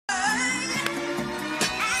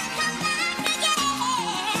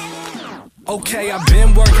Okay, I've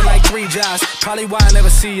been working like 3 jobs. Probably why I never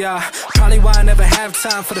see ya. Probably why I never have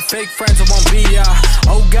time for the fake friends that won't be ya.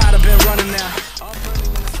 Oh God, I've been running now.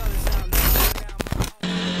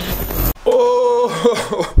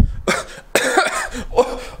 Oh,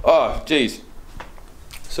 oh, jeez.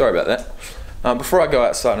 Sorry about that. Before I go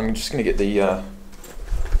outside, I'm just going to get the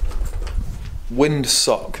wind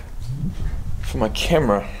sock for my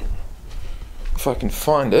camera, if I can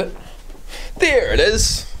find it. There it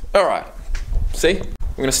is. All right. See?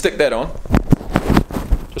 We're going to stick that on,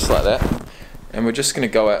 just like that, and we're just going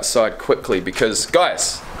to go outside quickly because,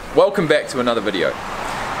 guys, welcome back to another video.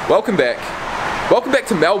 Welcome back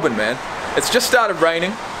to Melbourne, man. It's just started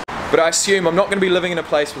raining, but I assume I'm not going to be living in a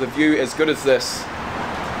place with a view as good as this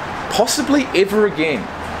possibly ever again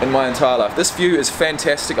in my entire life. This view is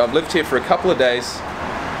fantastic. I've lived here for a couple of days,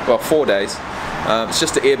 well, 4 days. It's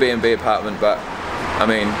just an Airbnb apartment, but I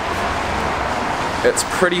mean, it's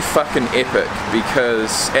pretty fucking epic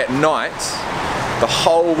because at night the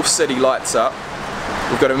whole city lights up.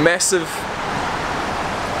 We've got a massive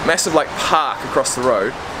like park across the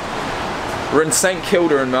road. We're in St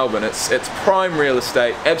Kilda in Melbourne. It's prime real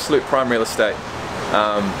estate, absolute prime real estate,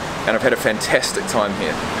 and I've had a fantastic time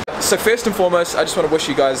here. So first and foremost, I just want to wish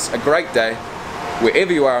you guys a great day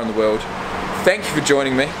wherever you are in the world. Thank you for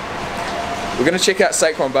joining me. We're going to check out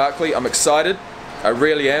SAQUON Barkley. I'm excited, I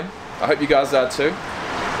really am. I hope you guys are too.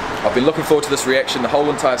 I've been looking forward to this reaction the whole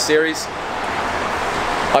entire series.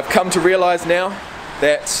 I've come to realise now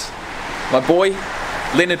that my boy,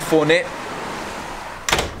 Leonard Fournette,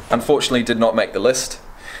 unfortunately did not make the list,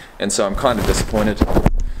 and so I'm kind of disappointed.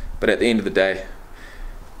 But at the end of the day,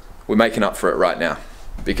 we're making up for it right now,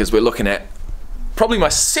 because we're looking at probably my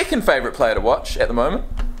second favourite player to watch at the moment,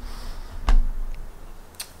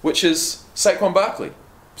 which is SAQUON Barkley.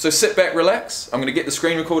 So sit back, relax, I'm going to get the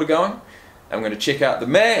screen recorder going, and I'm going to check out the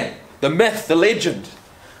man, the myth, the legend,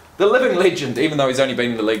 the living legend, even though he's only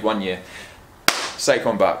been in the league 1 year,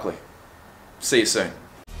 SAQUON Barkley. See you soon.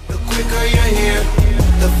 The quicker you're here,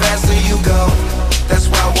 the faster you go. That's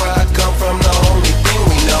why where I come from, the only thing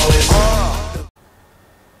we know is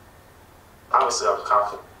Obviously, I'm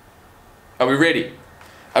confident. Are we ready?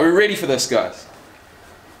 Are we ready for this, guys?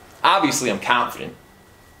 Obviously, I'm confident.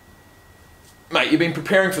 Mate, you've been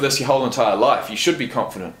preparing for this your whole entire life. You should be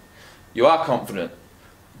confident. You are confident.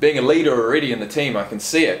 Being a leader already in the team, I can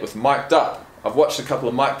see it with mic'd up. I've watched a couple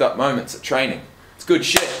of mic'd up moments at training. It's good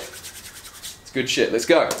shit. It's good shit. Let's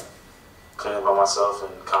go. Confident by myself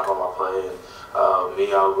and confident on my play. And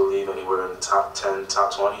me, I would believe anywhere in the top 10,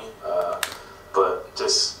 top 20. But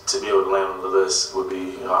just to be able to land on the list would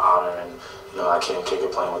be, an honor, and I can't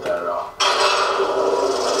complain with that at all.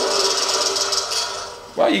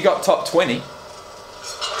 Well, you got top 20.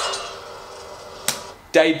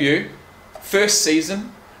 Debut, first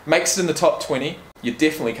season, makes it in the top 20. You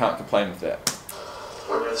definitely can't complain with that.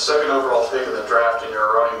 When you're the second overall pick in the draft and you're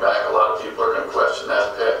a running back, a lot of people are going to question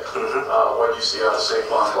that pick. What do you see out of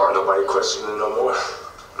SAQUON Barkley? Nobody questioning no more.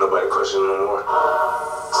 Nobody questioning no more.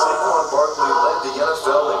 SAQUON Barkley led the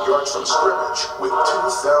NFL in yards from scrimmage with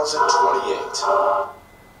 2,028.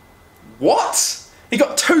 What? He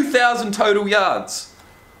got 2,000 total yards.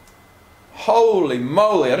 Holy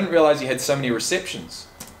moly, I didn't realise he had so many receptions.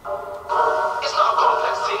 It's not a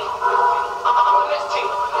complex team. I'm on this team.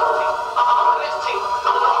 I'm on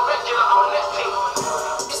this team.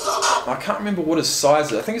 I can't remember what his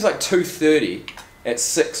size is. I think he's like 230 at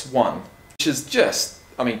 6'1", which is just,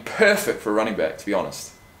 I mean, perfect for a running back, to be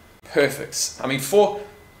honest. Perfect. I mean,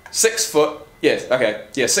 6 foot, yes, okay,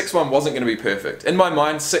 yeah, 6'1" wasn't going to be perfect. In my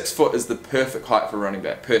mind, 6 foot is the perfect height for a running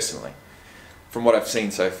back, personally, from what I've seen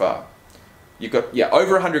so far. You've got, yeah,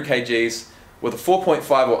 over 100 kgs with a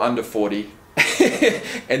 4.5 or under 40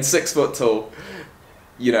 and 6 foot tall.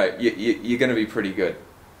 You're going to be pretty good.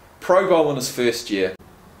 Pro Bowl in his first year.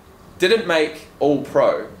 Didn't make all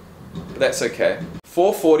pro, but that's okay.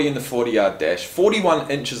 440 in the 40-yard dash,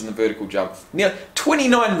 41 inches in the vertical jump, nearly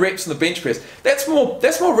 29 reps in the bench press. That's more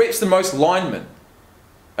reps than most linemen.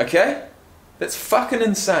 Okay? That's fucking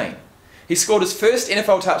insane. He scored his first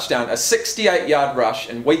NFL touchdown, a 68-yard rush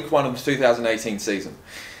in week 1 of the 2018 season.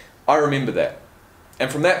 I remember that. And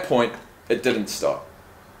from that point, it didn't stop.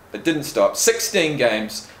 It didn't stop. 16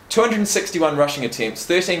 games, 261 rushing attempts,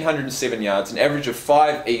 1,307 yards, an average of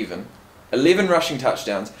 5 even, 11 rushing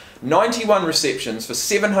touchdowns, 91 receptions for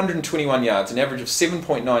 721 yards, an average of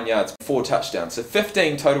 7.9 yards, 4 touchdowns. So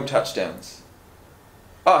 15 total touchdowns.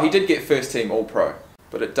 Oh, he did get first team All-Pro,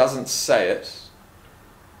 but it doesn't say it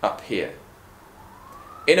up here.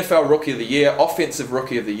 NFL Rookie of the Year, Offensive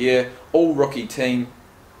Rookie of the Year, All-Rookie Team.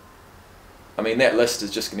 I mean, that list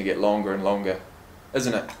is just going to get longer and longer,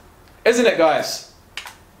 isn't it? Isn't it, guys?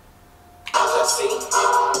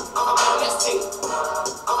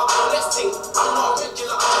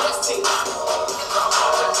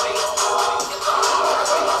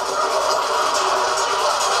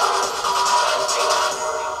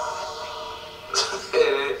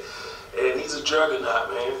 And he's a juggernaut,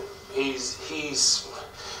 man. He's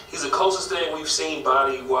the closest thing we've seen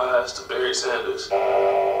body-wise to Barry Sanders. In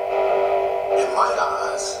my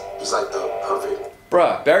eyes, he's like the perfect.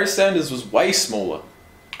 Bruh, Barry Sanders was way smaller,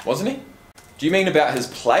 wasn't he? Do you mean about his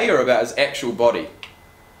play or about his actual body?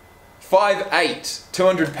 5'8",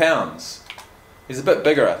 200 pounds. He's a bit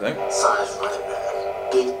bigger, I think. Size running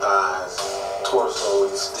back, big thighs, torso,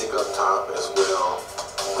 and stick up top as well.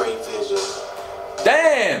 Great vision.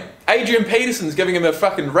 Damn! Adrian Peterson's giving him a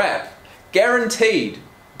fucking rap. Guaranteed.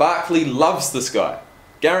 Barkley loves this guy.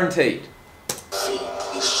 Guaranteed. Feet,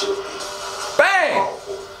 he's shifty. Bang!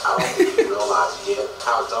 I don't think he realized yet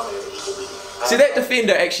how dominant he can be. See, that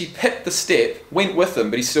defender actually picked the step, went with him,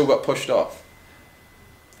 but he still got pushed off.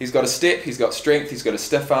 He's got a step, he's got strength, he's got a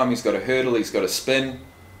stiff arm, he's got a hurdle, he's got a spin.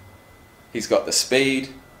 He's got the speed.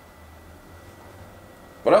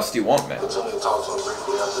 What else do you want, man? Opportunity to talk to him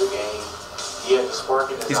briefly after the game. Yeah, the spark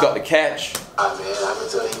in his He's got the eye. catch. I can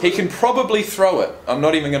tell you. He can probably throw it. I'm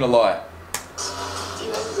not even going to lie.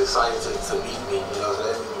 He's excited to meet me. So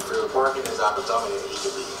that made me feel spark in his eye, how dominant he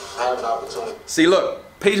can be. I have an opportunity. See, look,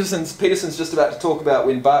 Peterson's just about to talk about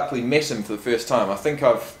when Barkley met him for the first time. I think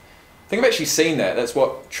I've actually seen that. That's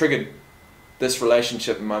what triggered this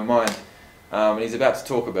relationship in my mind. And he's about to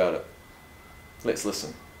talk about it. Let's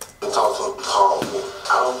listen. Talk to him powerful.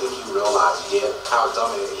 I don't think he realized yet how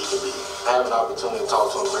dominant he can be. I have an opportunity to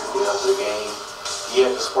talk to him briefly after the game. He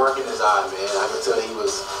had the spark in his eye, man. I could tell he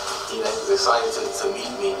was excited to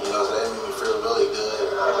meet me. So that made me feel really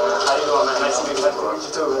good. How you doing, man? Nice to meet you.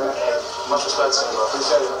 You too, man. Much respect to you, bro.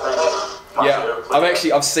 Appreciate it. Thank you.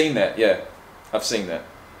 Yeah, I've seen that. Yeah, I've seen that.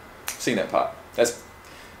 Seen that part.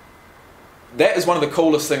 That is one of the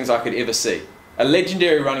coolest things I could ever see. A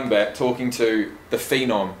legendary running back talking to the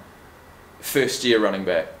phenom first-year running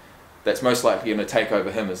back that's most likely going to take over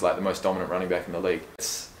him as like the most dominant running back in the league.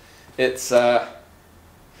 It's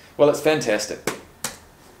fantastic.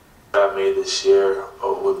 I made this year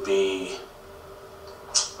would be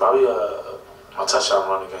probably my touchdown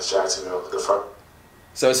run against Jacksonville.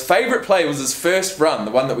 So his favourite play was his first run,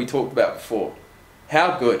 the one that we talked about before.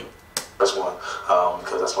 How good? First one,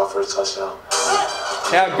 because that's my first touchdown.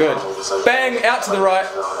 How good? Bang, out to the right.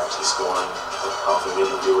 Actually scoring for me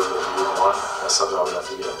to do it in one. That's something I'll never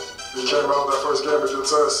forget. You came out that first game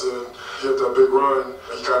against us and hit that big run.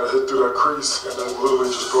 And you kind of hit through that crease and then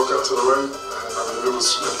literally just broke out to the right. And I mean, it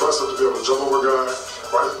was impressive to be able to jump over a guy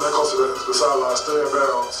right that close to the sideline, stay in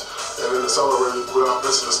bounds, and then accelerate without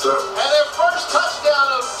missing a step. And their first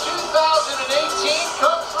touchdown of 2018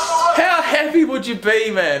 comes from the right. How happy would you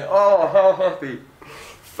be, man? Oh, how happy.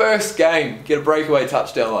 First game, get a breakaway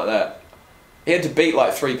touchdown like that. He had to beat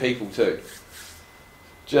like 3 people too.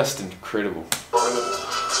 Just incredible. It's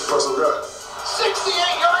an impressive guy. 68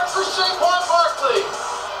 yards for SAQUON Barkley.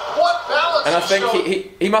 What balance And I he think showed.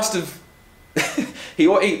 he must have...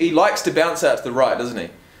 he likes to bounce out to the right, doesn't he?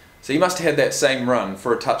 So he must have had that same run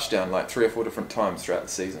for a touchdown like 3 or 4 different times throughout the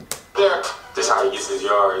season. There. This is how he gets his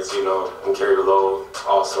yards, and carry the load.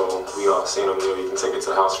 Also, we all seen him, you can take it to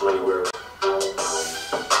the house from anywhere.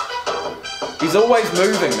 He's always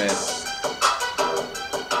moving, man.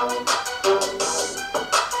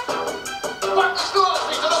 Barkley still on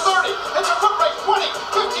his feet to the 30. It's a foot race. 20,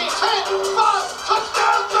 15, 10, 5.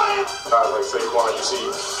 Touchdown, Giants. Guys like Saquon, you see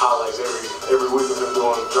highlights every week of him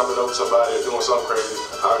jumping over somebody or doing something crazy.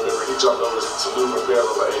 I remember he jumped over to Lou McBell.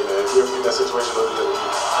 Like, hey man, if you ever get in that situation, don't do that to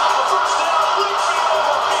me.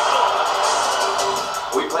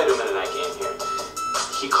 We played him in a night game here.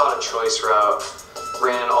 He caught a choice route,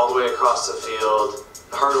 ran all the way across the field,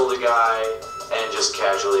 hurdled a guy, and just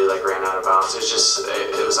casually ran out of bounds. It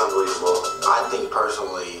was unbelievable. I think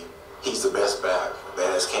personally, he's the best back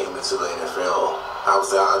that has came into the NFL.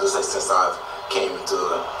 I just say since I've came into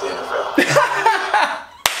the NFL.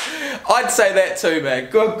 I'd say that too, man.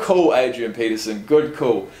 Good call, Adrian Peterson. Good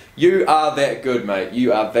call. You are that good, mate.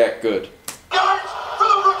 You are that good. Yards for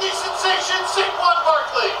the rookie sensation, SAQUON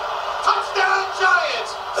Barkley. Touchdown,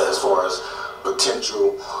 Giants. As far as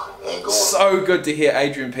potential and going So good to hear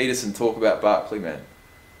Adrian Peterson talk about Barkley, man.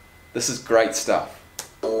 This is great stuff.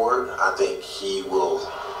 forward, I think he will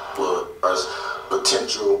as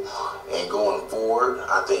potential and going forward,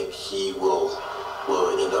 I think he will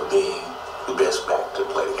end up being the best back to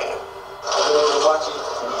play the game. I've been able to watch you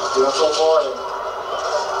so far, and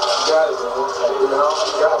you got it, man. You know,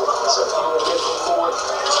 you got it. So if you want to get from forward,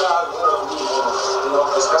 sky's the limit for you, man. You know,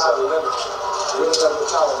 the sky's the limit. Really got the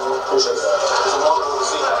talent, man. Appreciate that. It's remarkable to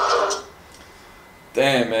see that.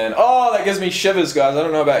 Damn, man. Oh, that gives me shivers, guys. I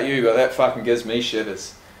don't know about you, but that fucking gives me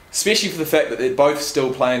shivers. Especially for the fact that they're both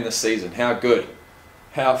still playing this season. How good.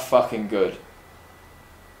 How fucking good.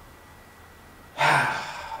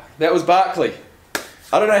 That was Barkley.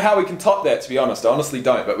 I don't know how we can top that, to be honest. I honestly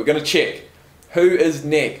don't, but we're going to check. Who is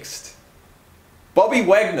next? Bobby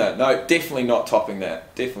Wagner. No, definitely not topping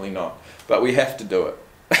that. Definitely not. But we have to do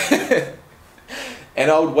it.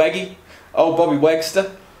 And old Waggy, old Bobby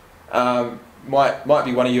Wagster, might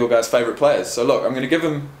be one of your guys' favourite players. So look, I'm going to give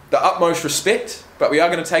him the utmost respect, but we are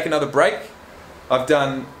going to take another break. I've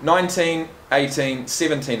done 19, 18,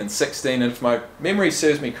 17 and 16, and if my memory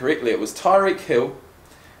serves me correctly, it was Tyreek Hill,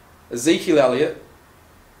 Ezekiel Elliott,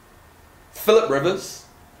 Phillip Rivers,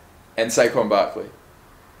 and SAQUON Barkley.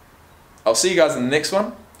 I'll see you guys in the next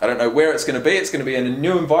one. I don't know where it's going to be. It's going to be in a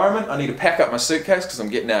new environment. I need to pack up my suitcase because I'm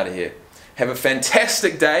getting out of here. Have a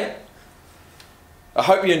fantastic day. I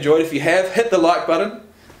hope you enjoyed. If you have, hit the like button.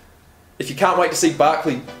 If you can't wait to see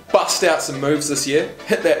Barkley bust out some moves this year,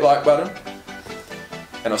 hit that like button.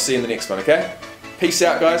 And I'll see you in the next one, okay? Peace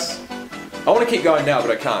out, guys. I want to keep going now,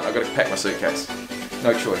 but I can't. I've got to pack my suitcase.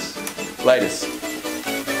 No choice. Laters.